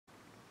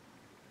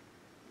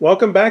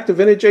Welcome back to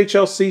Vintage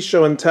HLC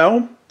Show and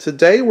Tell.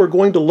 Today we're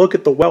going to look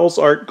at the Wells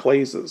art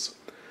glazes.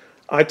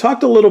 I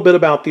talked a little bit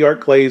about the art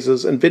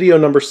glazes in video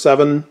number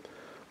 7.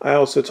 I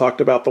also talked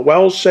about the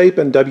Wells shape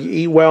and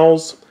W.E.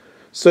 Wells.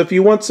 So if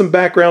you want some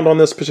background on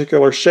this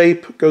particular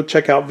shape, go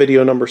check out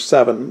video number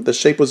 7. The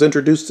shape was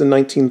introduced in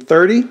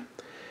 1930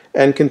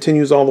 and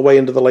continues all the way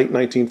into the late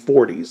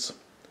 1940s.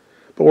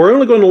 But we're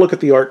only going to look at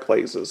the art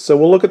glazes. So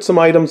we'll look at some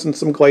items and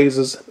some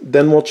glazes,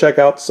 then we'll check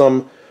out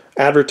some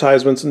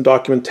advertisements and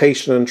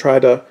documentation and try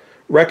to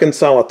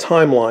reconcile a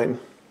timeline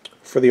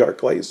for the art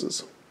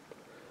glazes.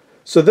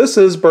 So this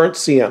is burnt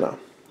sienna,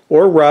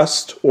 or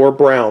rust, or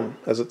brown,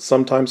 as it's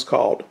sometimes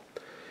called.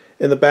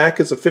 In the back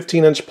is a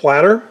 15-inch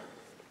platter,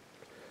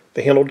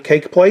 the handled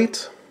cake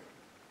plate.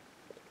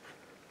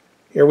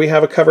 Here we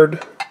have a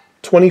covered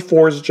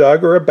 24's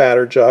jug, or a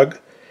batter jug,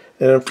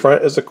 and in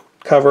front is a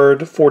covered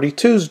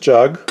 42's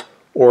jug,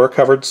 or a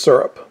covered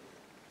syrup.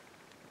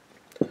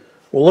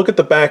 We'll look at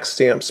the back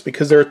stamps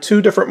because there are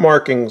two different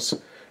markings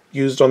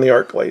used on the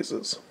art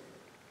glazes.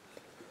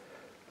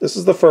 This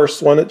is the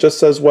first one. It just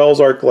says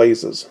Wells Art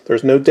Glazes.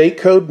 There's no date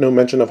code, no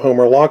mention of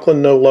Homer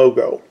Laughlin, no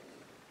logo.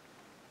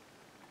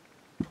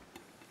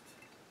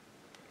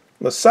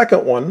 The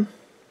second one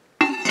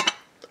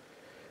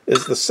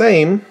is the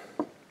same,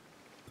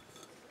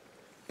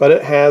 but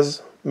it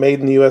has Made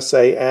in the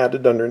USA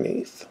added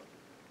underneath.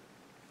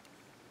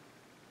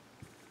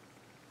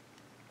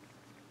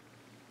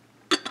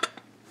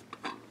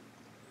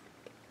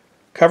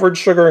 Covered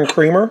sugar and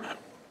creamer.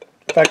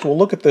 In fact, we'll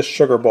look at this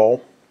sugar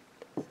bowl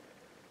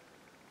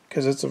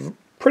because it's a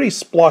pretty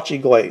splotchy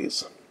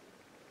glaze.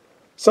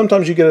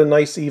 Sometimes you get a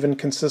nice, even,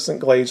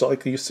 consistent glaze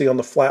like you see on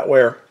the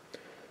flatware.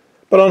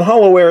 But on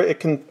hollowware, it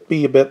can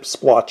be a bit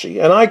splotchy.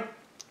 And I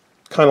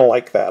kind of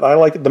like that. I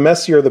like it, the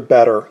messier the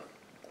better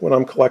when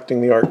I'm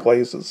collecting the art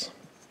glazes.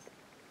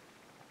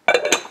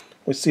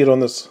 We see it on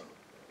this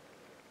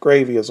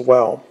gravy as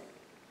well.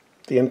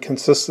 The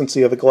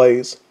inconsistency of the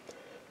glaze.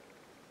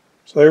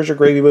 So there's your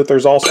gravy booth.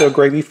 There's also a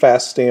gravy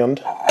fast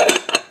stand.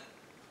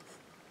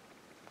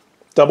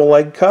 Double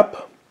egg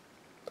cup.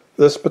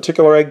 This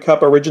particular egg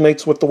cup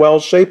originates with the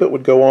Wells shape. It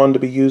would go on to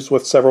be used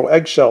with several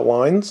eggshell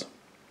lines.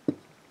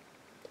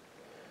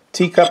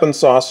 Teacup and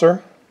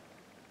saucer.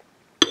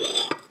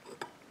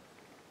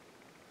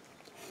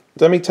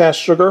 Demi-tasse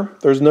sugar.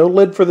 There's no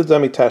lid for the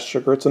demi-tasse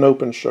sugar. It's an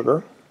open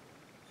sugar.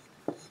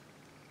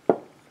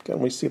 Again,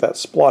 we see that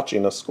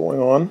splotchiness going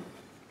on.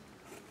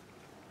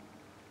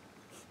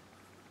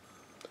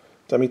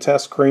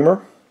 Demi-tasse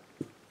creamer.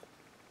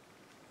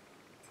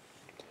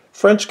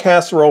 French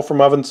casserole from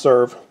Oven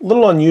Serve. A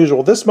little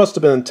unusual. This must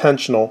have been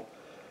intentional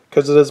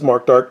because it is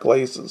marked art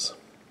glazes.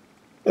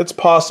 It's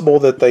possible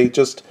that they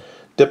just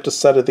dipped a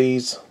set of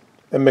these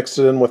and mixed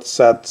it in with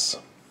sets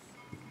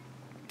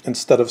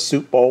instead of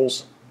soup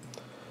bowls.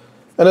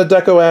 And a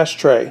deco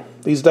ashtray.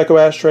 These deco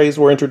ashtrays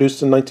were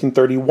introduced in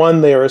 1931.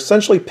 They are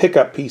essentially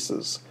pickup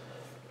pieces.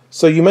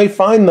 So you may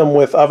find them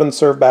with Oven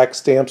Serve back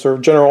stamps or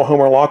General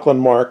Homer Laughlin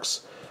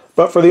marks.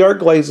 But for the art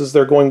glazes,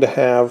 they're going to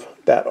have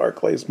that art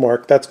glaze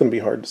mark. That's going to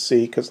be hard to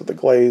see because of the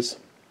glaze.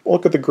 We'll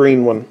look at the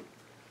green one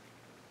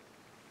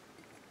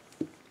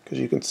because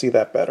you can see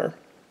that better.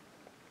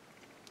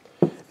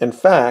 In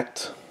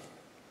fact,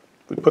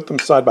 if we put them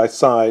side by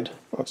side,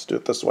 let's do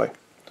it this way.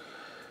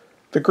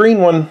 The green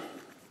one,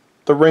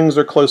 the rings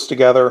are close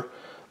together.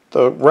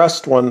 The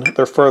rust one,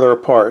 they're further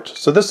apart.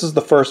 So this is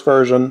the first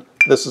version.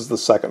 This is the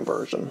second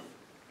version.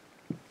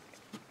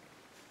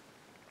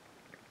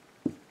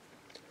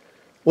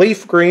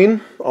 Leaf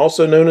green,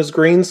 also known as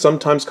green,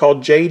 sometimes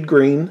called jade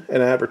green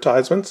in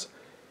advertisements.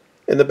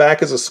 In the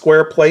back is a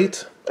square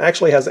plate.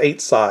 Actually has 8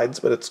 sides,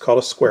 but it's called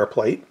a square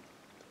plate.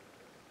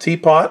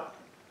 Teapot.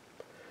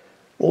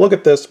 We'll look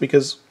at this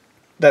because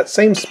that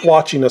same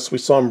splotchiness we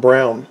saw in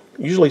brown,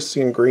 usually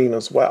see in green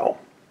as well.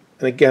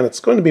 And again, it's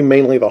going to be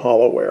mainly the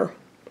hollowware.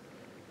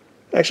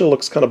 Actually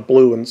looks kind of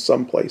blue in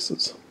some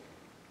places.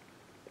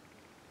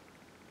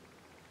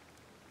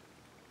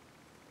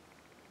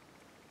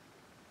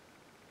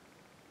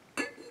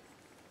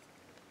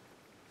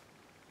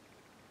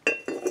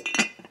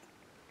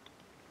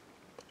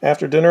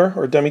 After dinner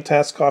or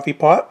demi-tasse coffee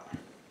pot,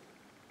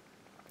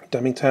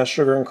 demi-tasse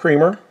sugar and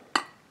creamer,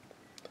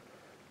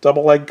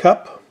 double egg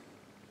cup,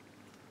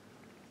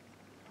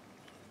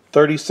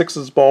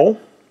 36's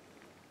bowl.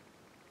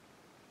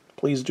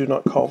 Please do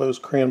not call those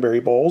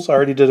cranberry bowls. I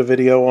already did a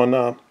video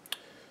on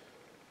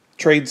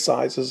trade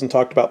sizes and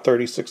talked about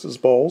 36's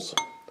bowls.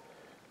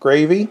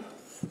 Gravy,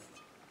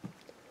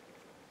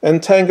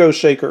 and tango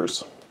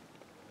shakers.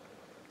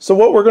 So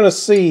what we're going to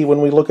see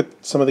when we look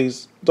at some of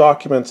these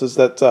documents is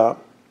that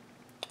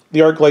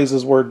the art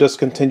glazes were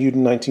discontinued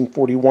in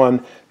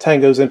 1941.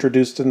 Tangos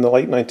introduced in the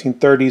late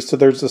 1930s. So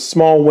there's a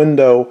small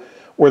window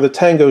where the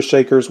tango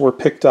shakers were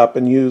picked up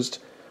and used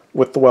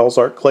with the Wells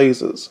art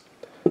glazes.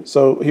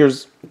 So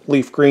here's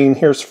leaf green,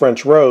 here's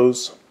French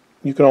rose.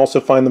 You can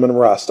also find them in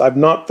rust. I've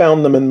not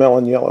found them in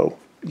melon yellow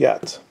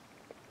yet.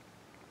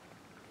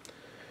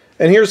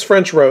 And here's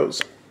French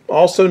rose,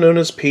 also known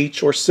as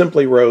peach or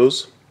simply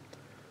rose.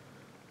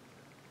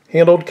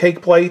 handled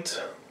cake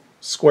plate,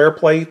 square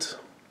plate,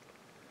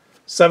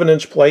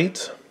 7-inch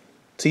plate,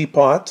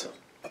 teapot.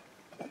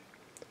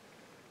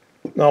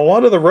 Now a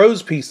lot of the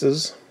rose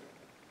pieces,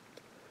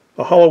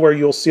 the hollowware,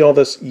 you'll see all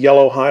this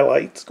yellow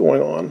highlights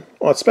going on,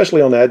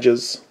 especially on the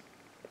edges.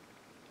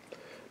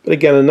 But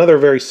again, another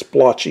very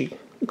splotchy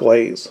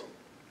glaze,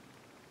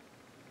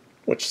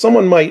 which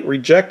someone might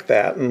reject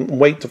that and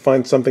wait to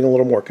find something a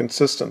little more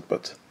consistent,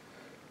 but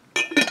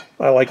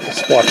I like the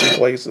splotchy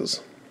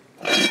glazes.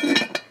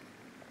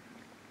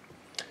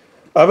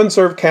 Oven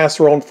served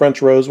casserole and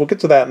French rose, we'll get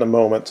to that in a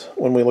moment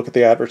when we look at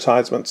the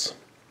advertisements.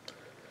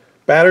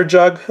 Batter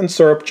jug and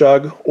syrup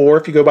jug, or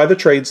if you go by the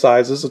trade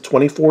sizes, a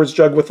 24's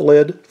jug with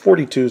lid,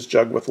 42's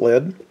jug with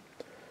lid.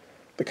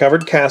 The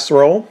covered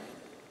casserole.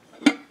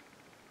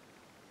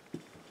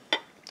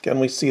 Again,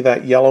 we see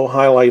that yellow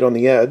highlight on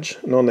the edge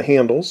and on the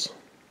handles.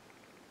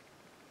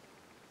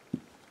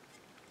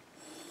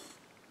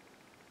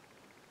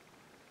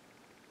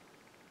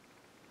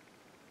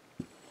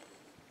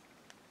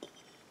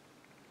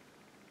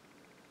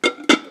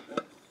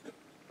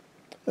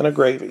 And a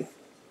gravy.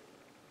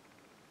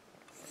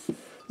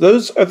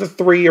 Those are the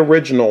three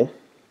original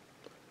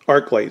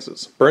art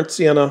glazes: burnt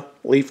sienna,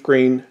 leaf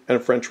green,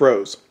 and French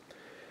rose.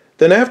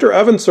 Then after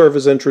oven serve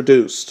is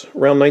introduced,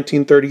 around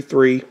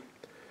 1933,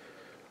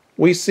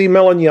 we see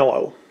melon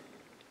yellow.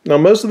 Now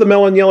most of the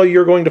melon yellow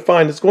you're going to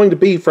find is going to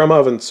be from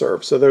oven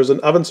serve. So there's an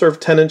oven serve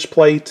 10-inch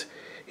plate.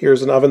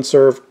 Here's an oven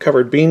serve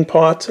covered bean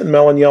pot in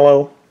melon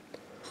yellow.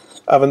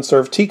 Oven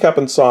serve teacup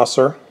and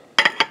saucer.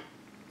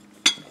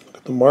 Look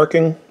at the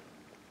marking.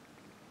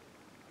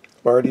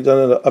 I've already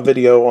done a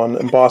video on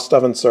embossed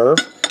oven serve.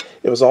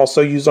 It was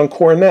also used on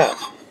cornet.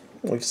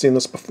 We've seen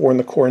this before in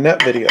the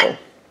cornet video.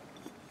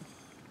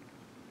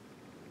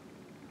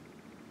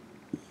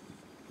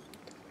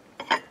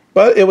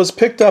 But it was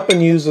picked up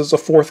and used as a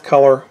fourth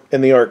color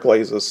in the art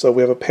glazes. So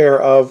we have a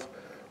pair of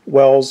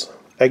Wells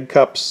egg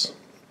cups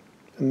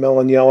in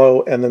melon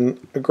yellow and then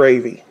a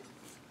gravy.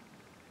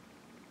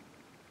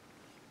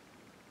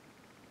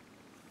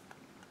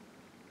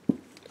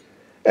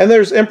 And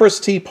there's Empress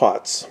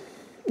teapots.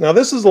 Now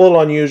this is a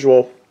little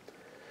unusual.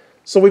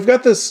 So we've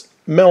got this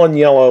melon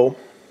yellow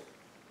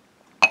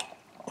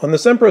on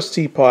this Empress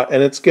teapot,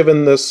 and it's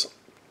given this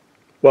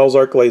Wells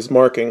Art Glaze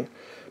marking.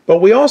 But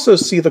we also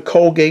see the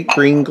Colgate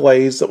green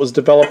glaze that was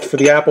developed for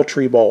the apple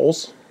tree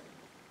bowls,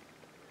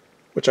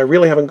 which I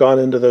really haven't gone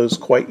into those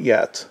quite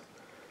yet.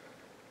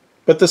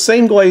 But the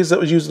same glaze that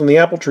was used on the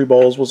apple tree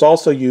bowls was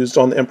also used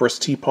on the Empress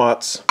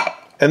teapots,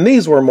 and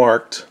these were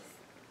marked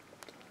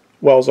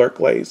Wells Art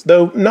Glaze,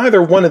 though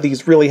neither one of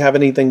these really have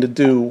anything to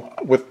do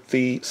with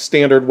the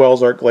standard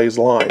Wells Art Glaze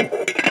line.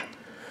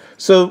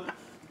 So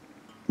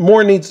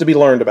more needs to be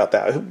learned about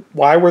that.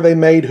 Why were they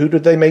made? Who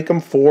did they make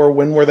them for?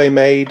 When were they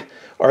made?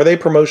 Are they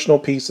promotional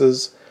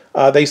pieces?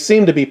 They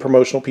seem to be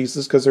promotional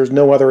pieces because there's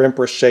no other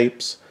Empress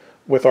shapes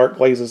with art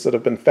glazes that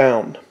have been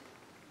found.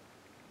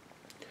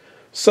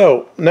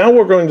 So now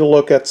we're going to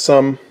look at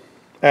some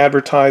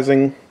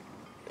advertising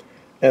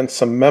and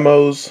some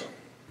memos.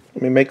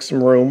 Let me make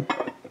some room.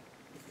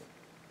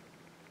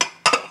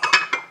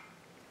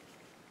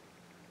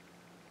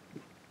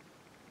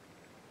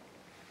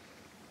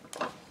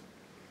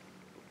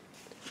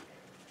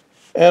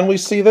 And we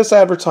see this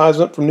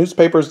advertisement from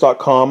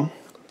newspapers.com.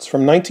 It's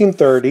from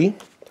 1930,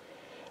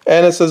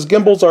 and it says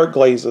Gimbel's Art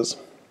Glazes.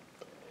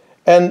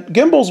 And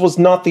Gimbel's was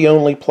not the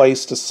only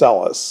place to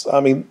sell us. I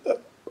mean,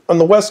 on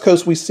the West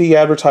Coast we see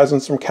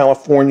advertisements from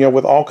California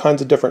with all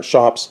kinds of different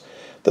shops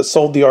that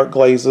sold the art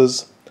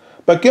glazes.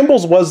 But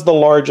Gimbel's was the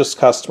largest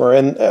customer,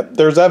 and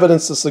there's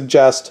evidence to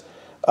suggest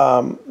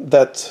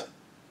that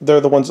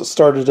they're the ones that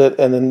started it,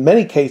 and in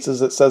many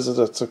cases it says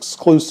that it's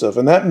exclusive,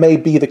 and that may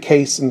be the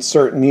case in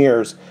certain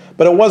years,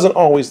 but it wasn't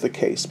always the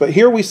case. But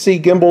here we see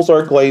Gimbel's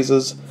Art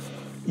Glazes.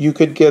 You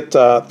could get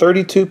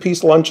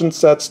 32-piece luncheon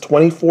sets,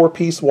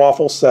 24-piece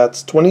waffle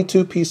sets,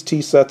 22-piece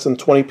tea sets, and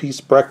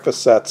 20-piece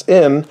breakfast sets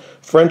in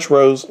French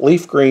rose,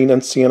 leaf green,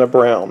 and sienna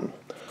brown,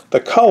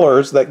 the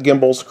colors that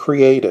Gimbel's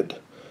created.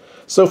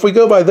 So if we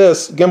go by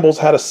this, Gimbel's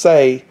had a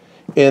say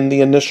in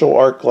the initial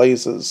art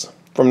glazes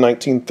from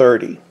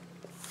 1930.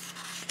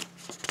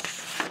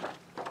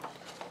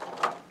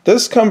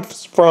 This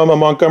comes from a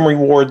Montgomery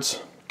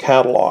Ward's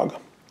catalog,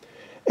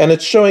 and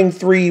it's showing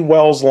three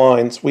Wells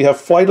lines. We have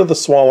Flight of the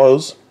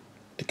Swallows,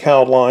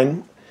 decal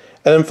line,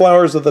 and then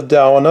Flowers of the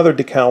Dell, another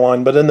decal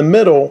line, but in the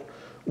middle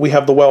we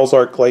have the Wells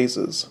Art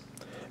Glazes,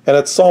 and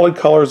its solid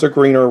colors are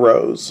green or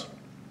rose.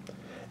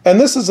 And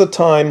this is a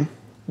time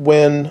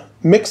when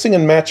mixing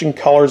and matching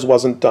colors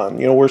wasn't done.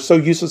 You know, we're so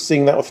used to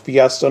seeing that with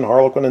Fiesta and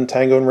Harlequin and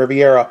Tango and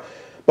Riviera,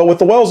 but with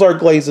the Wells Art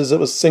Glazes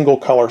it was single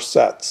color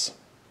sets.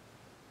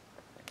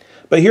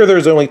 But here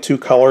there's only two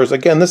colors.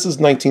 Again, this is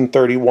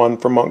 1931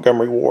 from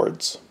Montgomery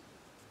Ward's.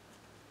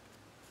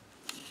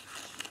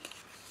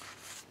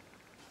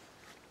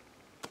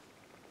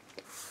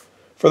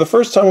 For the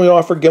first time we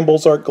offer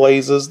Gimbel's Art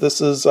Glazes. This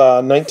is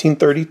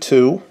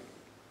 1932.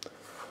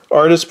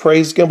 Artists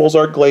praised Gimbel's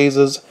Art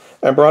Glazes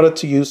and brought it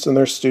to use in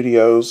their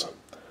studios.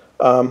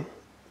 In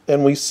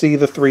And we see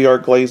the 3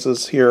 art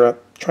glazes here. I'm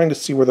trying to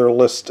see where they're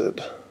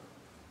listed.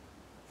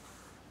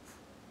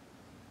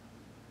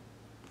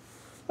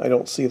 I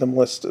don't see them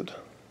listed.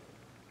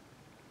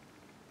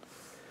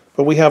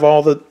 But we have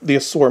all the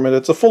assortment.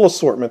 It's a full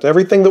assortment.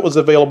 Everything that was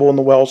available in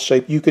the Wells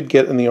shape you could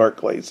get in the art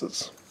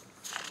glazes.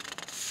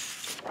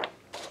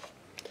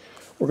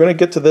 We're going to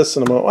get to this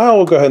in a moment. Well,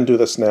 we'll go ahead and do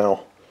this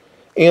now.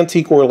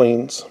 Antique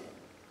Orleans.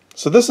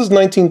 So this is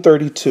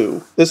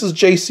 1932. This is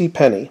J.C.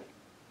 Penney.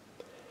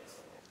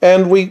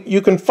 And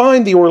you can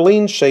find the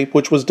Orleans shape,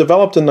 which was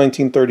developed in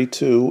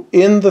 1932,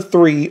 in the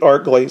 3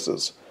 art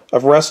glazes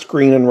of rust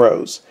green and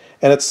rose.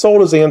 And it's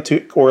sold as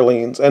Antique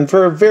Orleans, and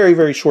for a very,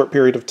 very short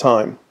period of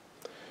time.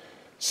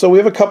 So we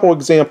have a couple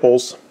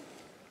examples.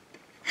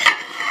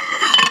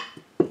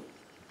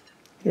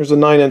 Here's a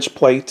 9-inch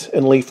plate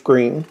in leaf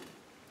green,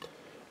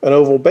 an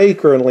oval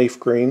baker in leaf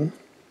green,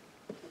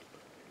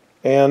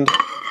 and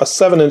a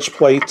 7-inch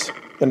plate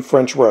in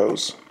French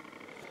rose.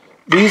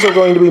 These are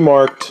going to be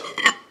marked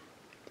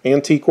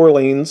Antique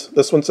Orleans.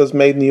 This one says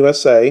Made in the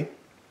USA.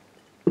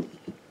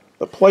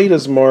 The plate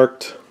is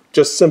marked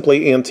just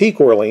simply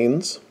Antique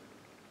Orleans.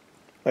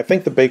 I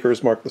think the baker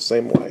is marked the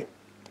same way.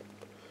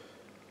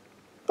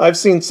 I've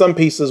seen some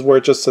pieces where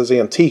it just says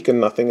antique and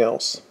nothing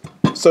else.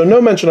 So no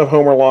mention of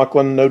Homer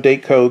Laughlin, no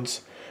date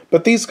codes,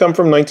 but these come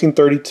from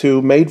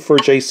 1932, made for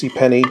J.C.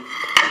 Penney,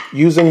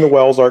 using the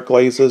Wells art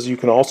glazes. You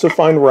can also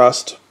find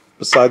rust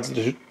besides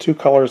the 2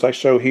 colors I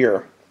show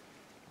here.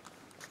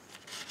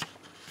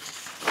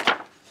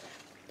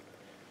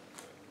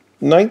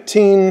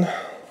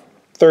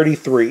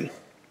 1933,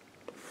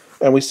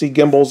 and we see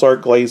Gimbel's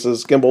art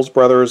glazes, Gimbel's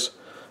Brothers.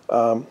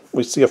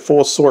 We see a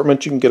full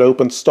assortment. You can get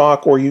open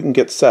stock or you can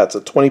get sets.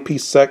 A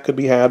 20-piece set could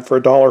be had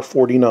for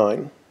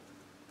 $1.49.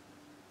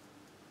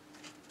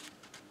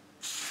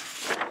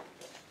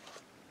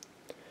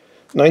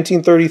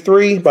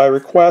 $1933, by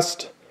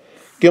request,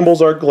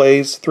 Gimbel's art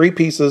glaze, 3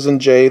 pieces in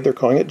jade. They're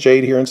calling it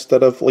jade here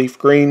instead of leaf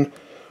green,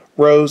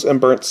 rose,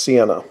 and burnt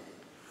sienna.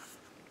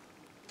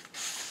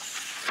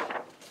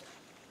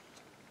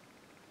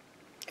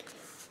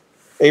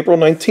 April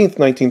 19th,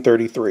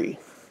 1933.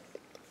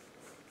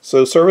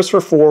 So service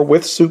for 4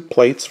 with soup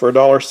plates for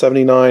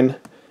 $1.79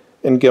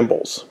 in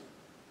Gimbel's.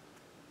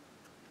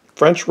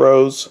 French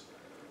rose,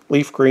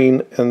 leaf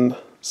green, and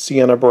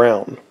sienna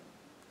brown.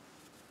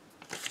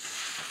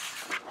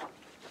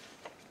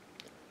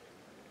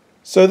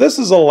 So this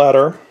is a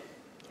letter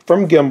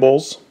from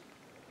Gimbel's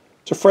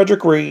to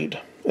Frederick Reed.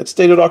 It's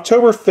dated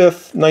October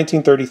 5th,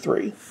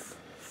 1933.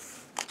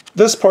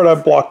 This part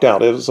I've blocked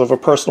out. It is of a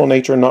personal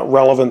nature, not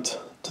relevant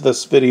to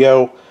this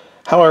video.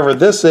 However,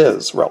 this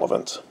is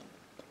relevant.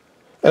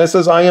 And it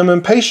says, I am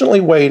impatiently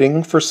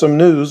waiting for some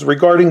news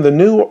regarding the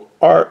new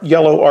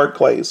yellow art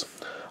glaze.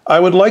 I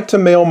would like to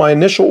mail my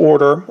initial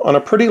order on a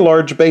pretty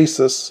large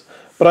basis,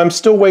 but I'm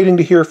still waiting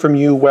to hear from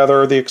you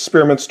whether the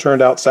experiments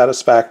turned out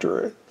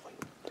satisfactorily.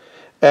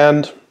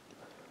 And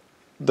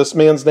this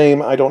man's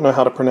name, I don't know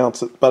how to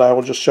pronounce it, but I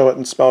will just show it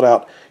and spell it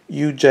out.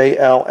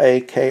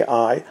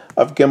 Ujlaki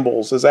of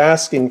Gimbel's is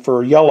asking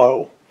for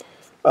yellow.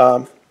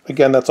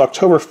 Again, that's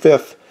October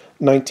 5th,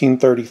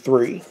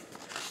 1933.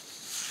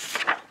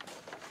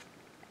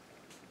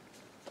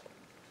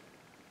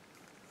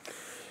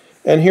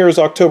 And here's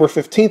October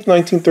 15th,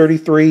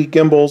 1933,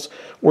 Gimbel's.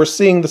 We're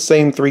seeing the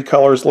same 3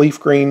 colors, leaf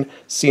green,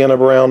 sienna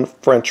brown,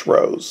 French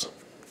rose.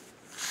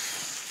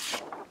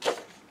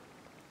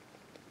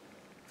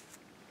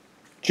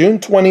 June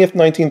 20th,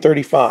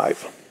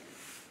 1935.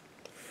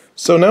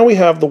 So now we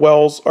have the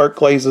Wells art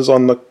glazes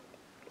on the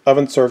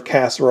oven-served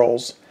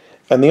casseroles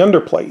and the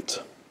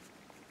underplate.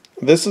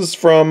 This is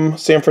from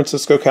San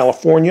Francisco,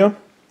 California.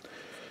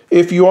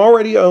 If you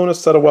already own a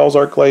set of Wells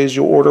art glaze,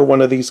 you'll order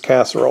one of these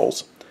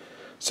casseroles.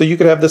 So you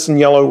could have this in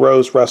yellow,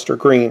 rose, rust, or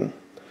green.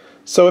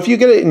 So if you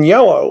get it in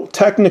yellow,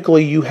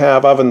 technically you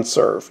have oven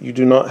serve. You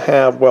do not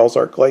have Wells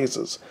art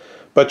glazes.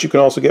 But you can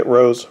also get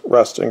rose,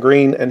 rust, and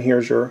green, and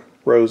here's your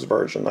rose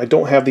version. I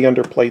don't have the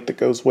underplate that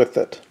goes with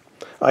it.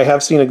 I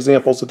have seen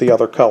examples of the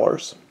other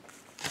colors.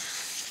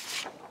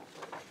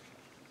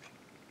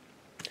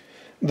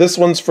 This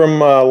one's from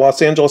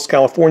Los Angeles,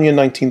 California,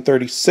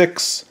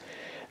 1936.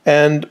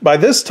 And by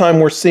this time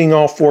we're seeing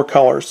all 4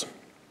 colors.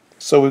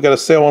 So we've got a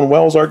sale on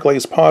Wells art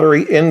glaze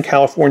pottery in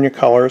California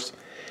colors.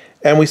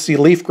 And we see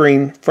leaf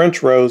green,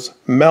 French rose,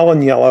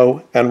 melon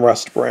yellow, and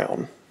rust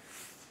brown.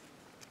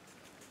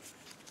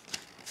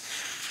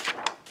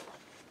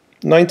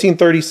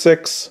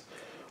 1936,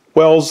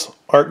 Wells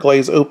art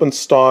glaze open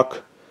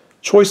stock,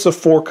 choice of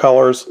 4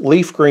 colors,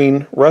 leaf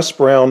green, rust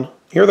brown,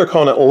 here they're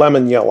calling it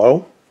lemon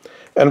yellow,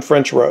 and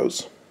French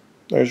rose.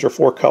 There's your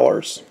 4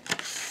 colors.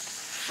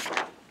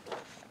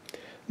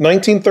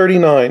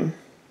 1939.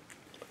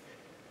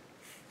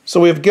 So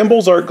we have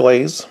Gimbel's art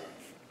glaze,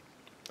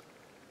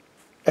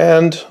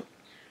 and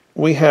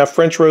we have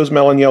French rose,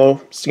 melon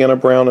yellow, sienna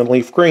brown, and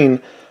leaf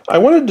green. I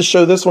wanted to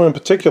show this one in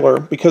particular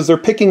because they're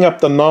picking up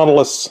the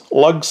Nautilus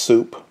lug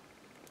soup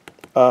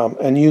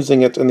and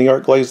using it in the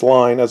art glaze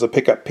line as a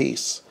pickup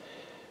piece.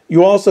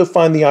 You also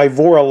find the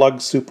Ivora lug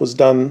soup was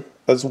done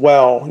as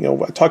well. You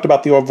know, I talked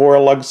about the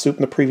Avora lug soup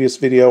in the previous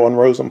video on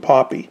Rose and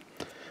Poppy,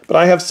 but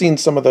I have seen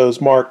some of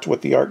those marked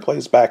with the art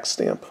glaze back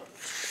stamp.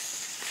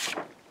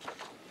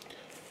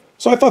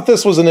 So I thought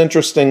this was an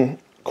interesting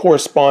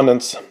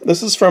correspondence.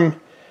 This is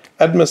from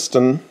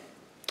Edmiston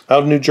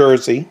out of New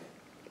Jersey,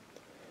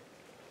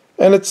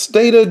 and it's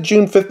dated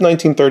June 5th,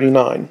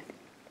 1939.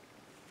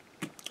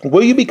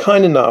 Will you be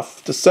kind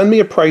enough to send me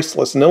a price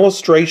list, an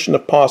illustration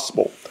if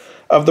possible,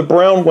 of the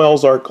brown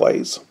Wells art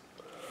glaze?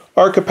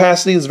 Our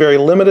capacity is very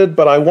limited,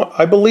 but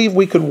I believe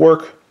we could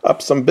work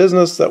up some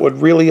business that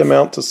would really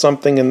amount to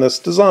something in this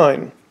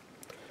design.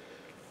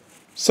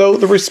 So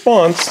the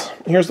response,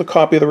 here's the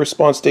copy of the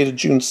response dated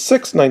June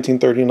 6,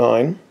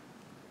 1939,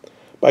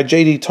 by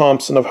J.D.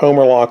 Thompson of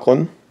Homer,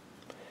 Laughlin.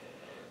 It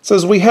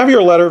says, we have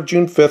your letter of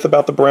June 5th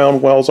about the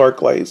brown Wells art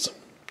glaze.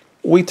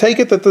 We take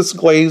it that this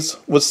glaze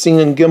was seen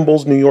in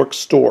Gimbel's New York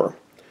store.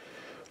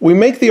 We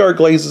make the art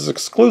glazes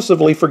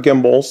exclusively for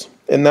Gimbel's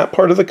in that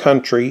part of the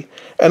country,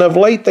 and of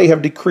late they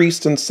have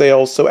decreased in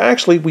sales, so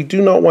actually we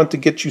do not want to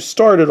get you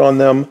started on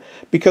them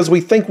because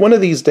we think one of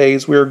these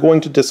days we are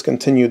going to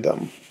discontinue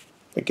them.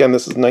 Again,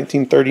 this is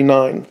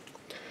 1939.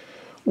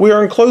 We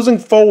are enclosing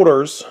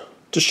folders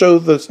to show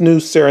this new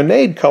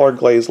Serenade color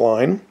glaze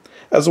line,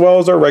 as well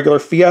as our regular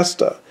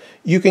Fiesta.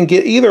 You can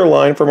get either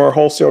line from our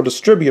wholesale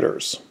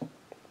distributors.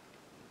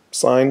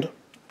 Signed,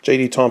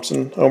 J.D.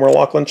 Thompson, Homer,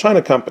 Laughlin,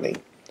 China Company.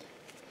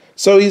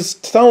 So he's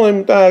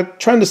telling him,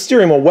 trying to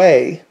steer him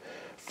away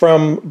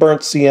from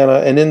burnt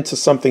sienna and into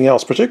something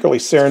else, particularly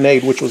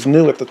Serenade, which was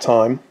new at the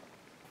time.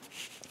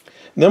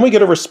 And then we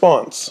get a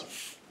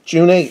response,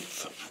 June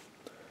 8th.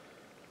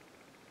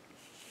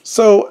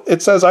 So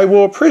it says, I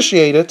will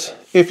appreciate it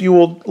if you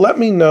will let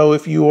me know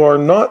if you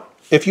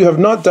have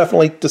not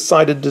definitely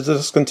decided to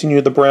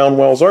discontinue the brown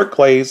Wells art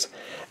glaze,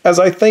 as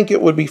I think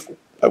it would be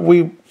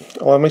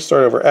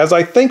As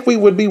I think we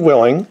would be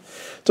willing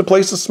to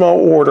place a small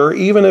order,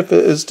 even if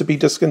it is to be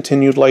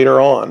discontinued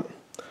later on.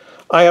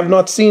 I have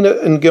not seen it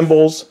in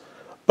Gimbel's,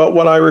 but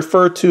what I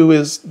refer to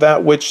is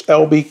that which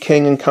L.B.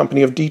 King and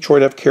Company of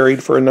Detroit have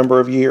carried for a number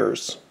of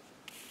years.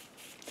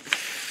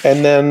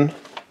 And then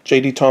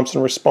J.D.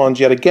 Thompson responds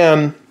yet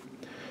again,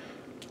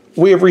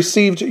 we have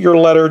received your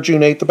letter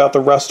June 8th about the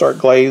rust art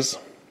glaze.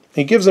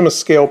 He gives him a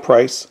scale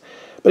price.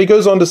 But he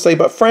goes on to say,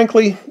 but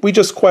frankly, we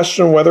just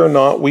question whether or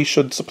not we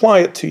should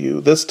supply it to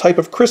you. This type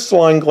of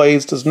crystalline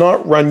glaze does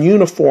not run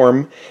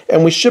uniform,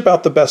 and we ship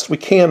out the best we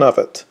can of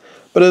it.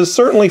 But it is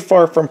certainly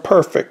far from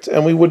perfect,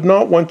 and we would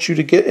not want you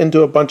to get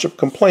into a bunch of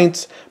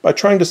complaints by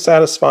trying to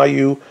satisfy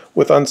you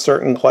with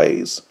uncertain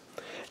glaze.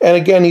 And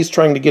again, he's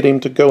trying to get him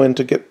to go in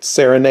to get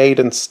Serenade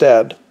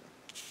instead.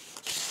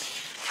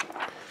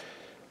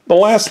 The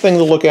last thing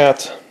to look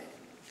at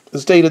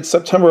is dated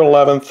September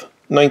 11th,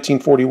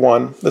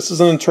 1941. This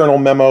is an internal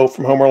memo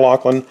from Homer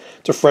Laughlin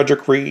to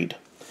Frederick Reed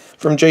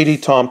from J.D.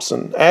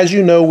 Thompson. As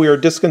you know, we are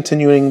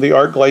discontinuing the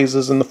art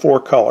glazes in the 4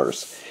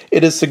 colors.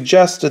 It is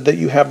suggested that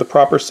you have the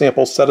proper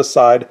samples set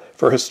aside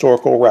for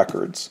historical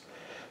records.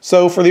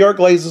 So for the art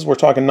glazes, we're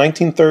talking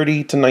 1930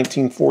 to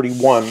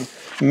 1941,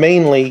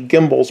 mainly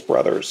Gimbel's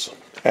Brothers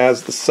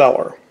as the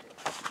seller.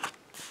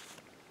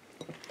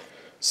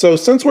 So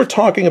since we're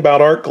talking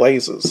about art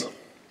glazes,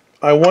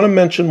 I want to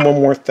mention one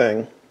more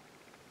thing.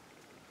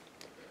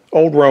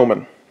 Old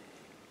Roman.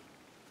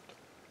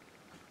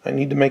 I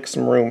need to make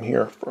some room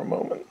here for a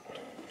moment.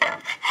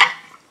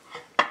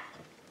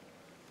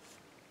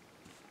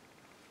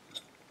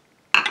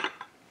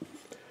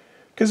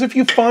 Because if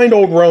you find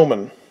Old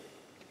Roman,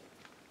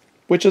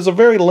 which is a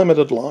very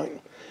limited line,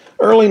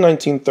 early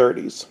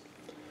 1930s,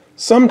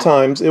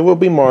 sometimes it will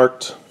be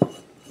marked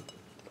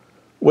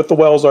with the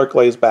Wells art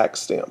glaze back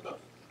stamp.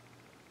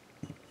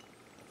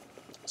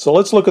 So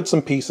let's look at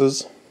some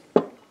pieces.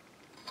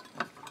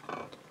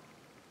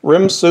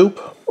 Rim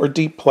soup or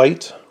deep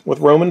plate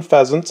with Roman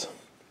pheasant.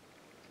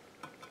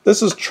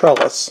 This is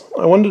trellis.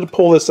 I wanted to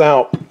pull this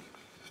out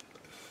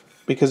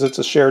because it's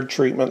a shared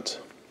treatment.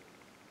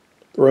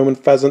 The Roman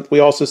pheasant. We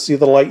also see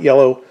the light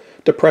yellow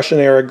Depression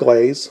era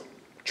glaze,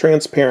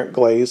 transparent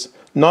glaze,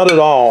 not at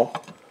all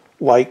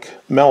like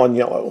melon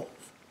yellow,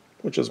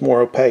 which is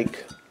more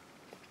opaque.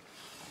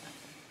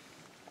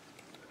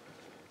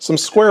 Some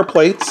square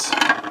plates.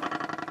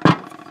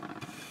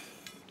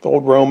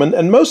 Old Roman,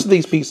 and most of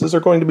these pieces are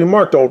going to be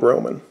marked Old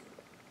Roman.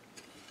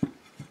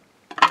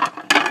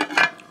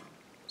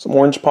 Some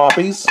orange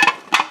poppies.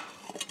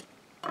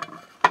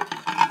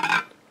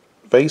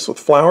 Vase with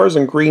flowers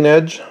and green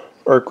edge,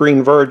 or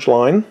green verge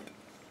line.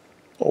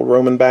 Old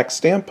Roman back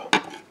stamp.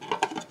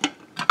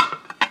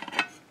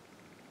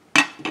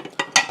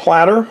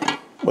 Platter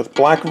with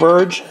black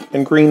verge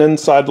and green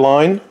inside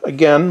line,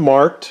 again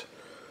marked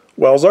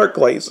Wells art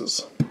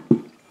glazes.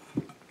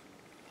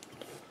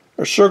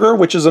 Our sugar,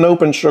 which is an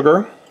open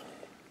sugar,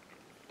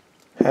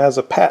 has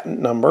a patent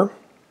number.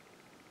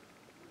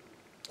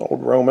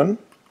 Old Roman.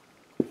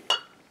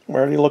 We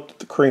already looked at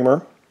the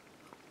creamer.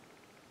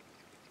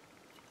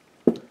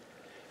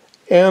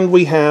 And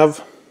we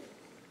have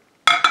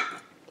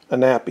a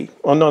nappy.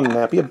 Oh, not a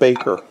nappy, a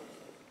baker.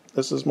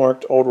 This is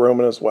marked Old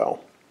Roman as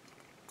well.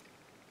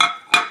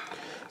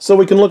 So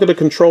we can look at a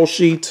control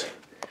sheet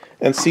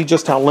and see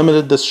just how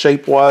limited this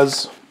shape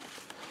was.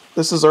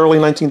 This is early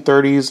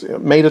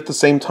 1930s, made at the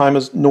same time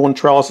as Newell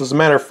trellis. As a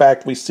matter of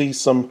fact, we see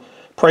some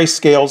price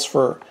scales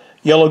for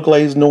yellow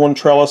glazed Newell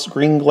trellis,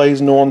 green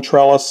glazed Newell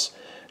trellis.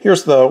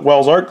 Here's the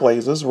Wells Art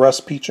glazes,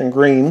 rust, peach, and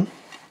green.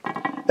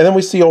 And then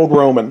we see Old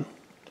Roman,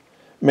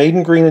 made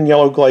in green and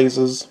yellow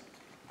glazes.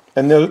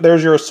 And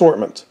there's your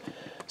assortment.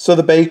 So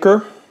the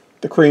baker,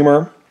 the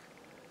creamer,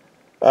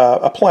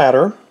 a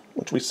platter,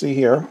 which we see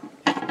here.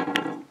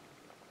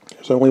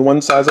 There's only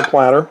one size of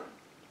platter.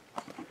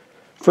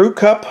 Fruit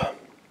cup,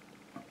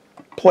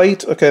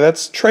 plate, okay,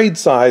 that's trade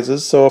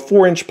sizes, so a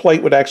 4-inch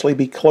plate would actually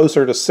be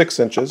closer to 6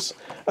 inches.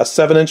 A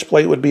 7-inch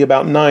plate would be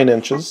about 9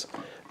 inches.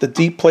 The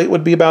deep plate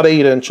would be about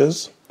 8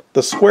 inches.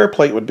 The square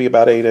plate would be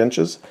about 8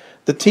 inches.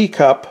 The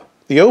teacup,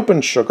 the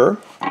open sugar,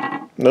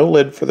 no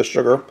lid for the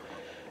sugar.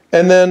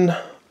 And then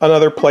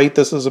another plate,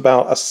 this is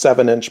about a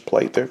 7-inch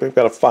plate. They've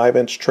got a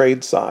 5-inch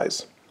trade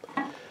size.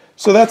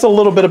 So that's a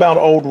little bit about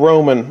Old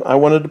Roman. I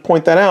wanted to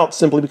point that out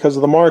simply because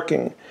of the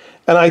marking.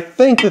 And I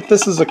think that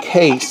this is a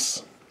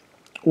case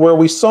where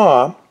we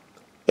saw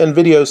in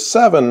video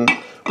 7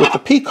 with the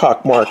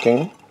peacock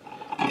marking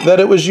that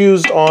it was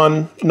used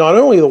on not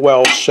only the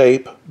Wells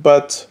shape,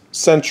 but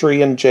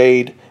Century and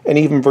Jade, and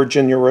even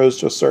Virginia Rose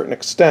to a certain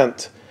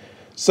extent.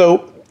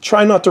 So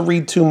try not to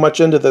read too much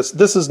into this.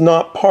 This is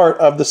not part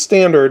of the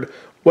standard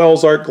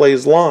Wells Art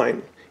Glaze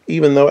line,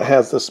 even though it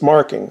has this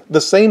marking.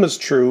 The same is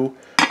true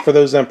for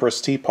those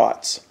Empress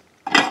teapots.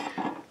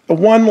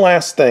 One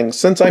last thing,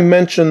 since I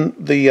mentioned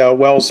the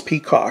Wells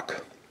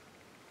peacock,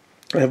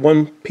 I have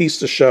one piece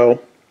to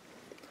show.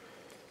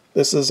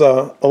 This is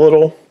a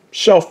little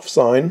shelf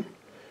sign.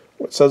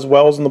 It says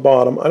Wells on the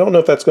bottom. I don't know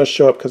if that's going to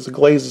show up because the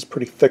glaze is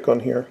pretty thick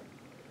on here.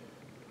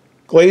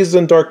 Glazed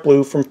in dark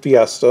blue from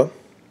Fiesta.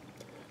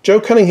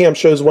 Jo Cunningham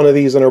shows one of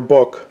these in her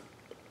book,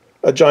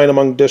 A Giant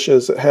Among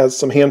Dishes. It has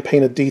some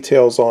hand-painted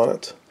details on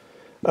it.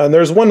 And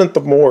there's one at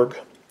the morgue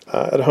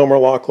at Homer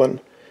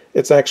Laughlin.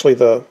 It's actually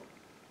the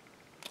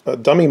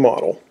dummy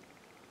model.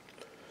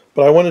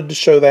 But I wanted to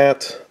show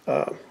that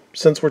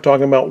since we're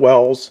talking about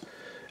Wells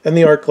and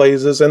the art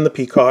glazes and the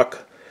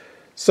peacock.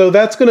 So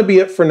that's going to be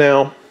it for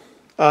now.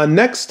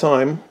 Next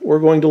time, we're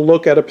going to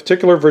look at a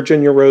particular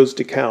Virginia Rose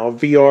decal,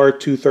 VR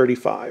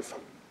 235.